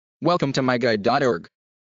Welcome to MyGuide.org.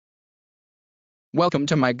 Welcome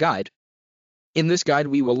to MyGuide. In this guide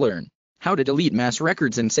we will learn how to delete mass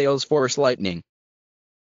records in Salesforce Lightning.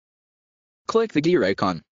 Click the gear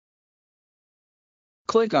icon.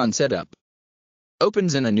 Click on Setup.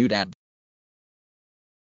 Opens in a new tab.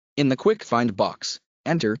 In the Quick Find box,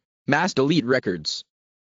 enter Mass Delete Records.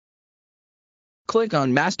 Click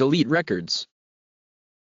on Mass Delete Records.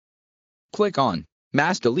 Click on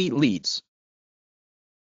Mass Delete Leads.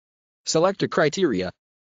 Select a criteria.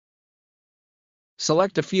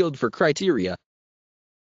 Select a field for criteria.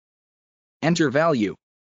 Enter value.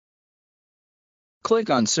 Click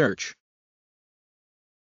on Search.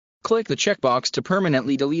 Click the checkbox to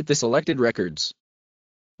permanently delete the selected records.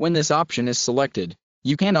 When this option is selected,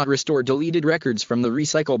 you cannot restore deleted records from the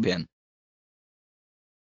recycle bin.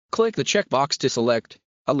 Click the checkbox to select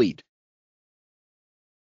a lead.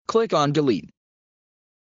 Click on Delete.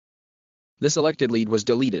 The selected lead was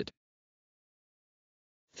deleted.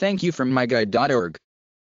 Thank you from MyGuide.org.